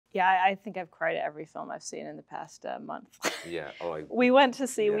Yeah, I think I've cried at every film I've seen in the past month. Yeah. Oh, we went to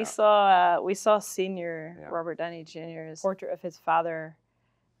see. Yeah. We saw Senior Robert Downey Jr.'s portrait of his father,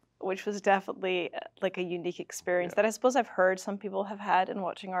 which was definitely like a unique experience that I suppose I've heard some people have had in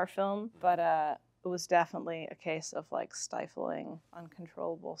watching our film, but it was definitely a case of like stifling,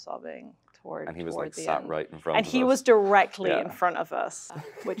 uncontrollable sobbing toward. And he was like the sat end. right in front and of us. And he was directly in front of us,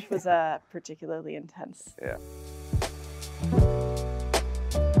 which was particularly intense. Yeah.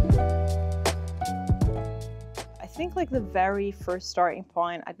 I think like the very first starting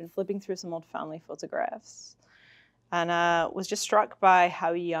point, I'd been flipping through some old family photographs and was just struck by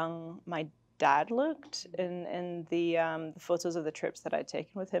how young my dad looked in the photos of the trips that I'd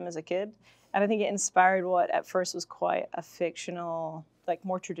taken with him as a kid. And I think it inspired what at first was quite a fictional, like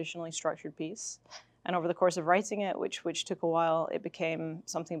more traditionally structured piece. And over the course of writing it, which took a while, it became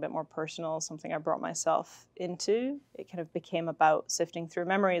something a bit more personal, something I brought myself into. It kind of became about sifting through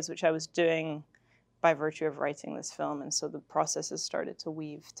memories, which I was doing by virtue of writing this film, and so the processes started to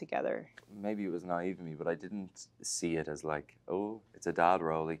weave together. Maybe it was naive of me, but I didn't see it as like, oh, it's a dad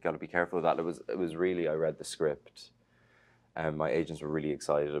role, you got to be careful of that. It was really, I read the script, and my agents were really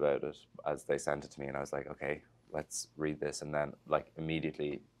excited about it as they sent it to me, and I was like, okay, let's read this, and then like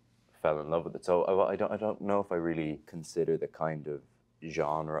immediately fell in love with it. So I don't know if I really consider the kind of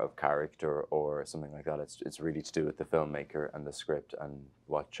genre of character or something like that. It's really to do with the filmmaker and the script and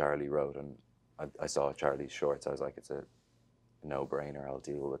what Charlie wrote. And I saw Charlie's shorts. I was like, it's a no-brainer. I'll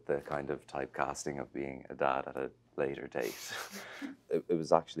deal with the kind of typecasting of being a dad at a later date. It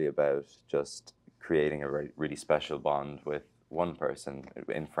was actually about just creating a really special bond with one person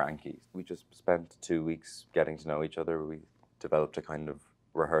in Frankie. We just spent 2 weeks getting to know each other. We developed a kind of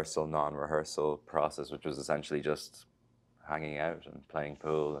rehearsal, non-rehearsal process, which was essentially just hanging out and playing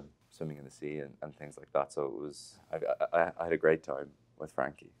pool and swimming in the sea and things like that. So it was, I had a great time with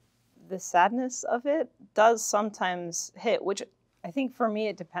Frankie. The sadness of it does sometimes hit, which I think for me,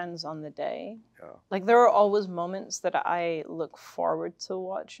 it depends on the day. Yeah. Like there are always moments that I look forward to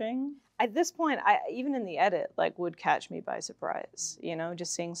watching. At this point, even in the edit, like would catch me by surprise, you know,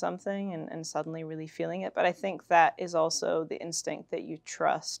 just seeing something and suddenly really feeling it. But I think that is also the instinct that you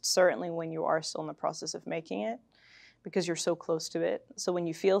trust, certainly when you are still in the process of making it, because you're so close to it. So when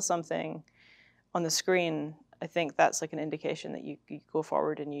you feel something on the screen, I think that's like an indication that you go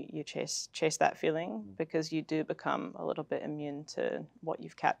forward and you chase that feeling, because you do become a little bit immune to what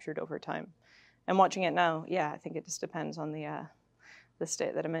you've captured over time. And watching it now, yeah, I think it just depends on the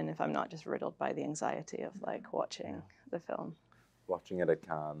state that I'm in, if I'm not just riddled by the anxiety of like watching the film. Watching it at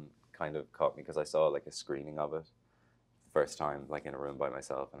Cannes kind of caught me because I saw like a screening of it first time, like in a room by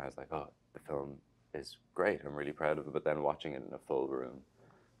myself, and I was like, oh, the film is great. I'm really proud of it. But then watching it in a full room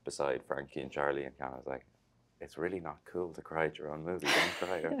beside Frankie and Charlie and Cannes, I was like, it's really not cool to cry at your own movie. Don't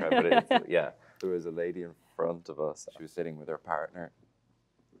cry, don't cry. But yeah, there was a lady in front of us. She was sitting with her partner,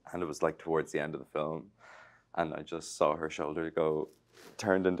 and it was like towards the end of the film, and I just saw her shoulder go,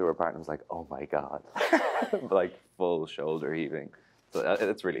 turned into her partner, and was like, oh my God, like full shoulder heaving. So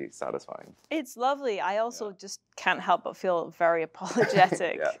it's really satisfying. It's lovely. I also just can't help but feel very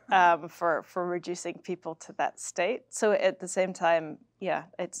apologetic for reducing people to that state. So at the same time, yeah,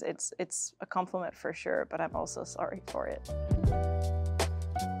 it's a compliment for sure, but I'm also sorry for it.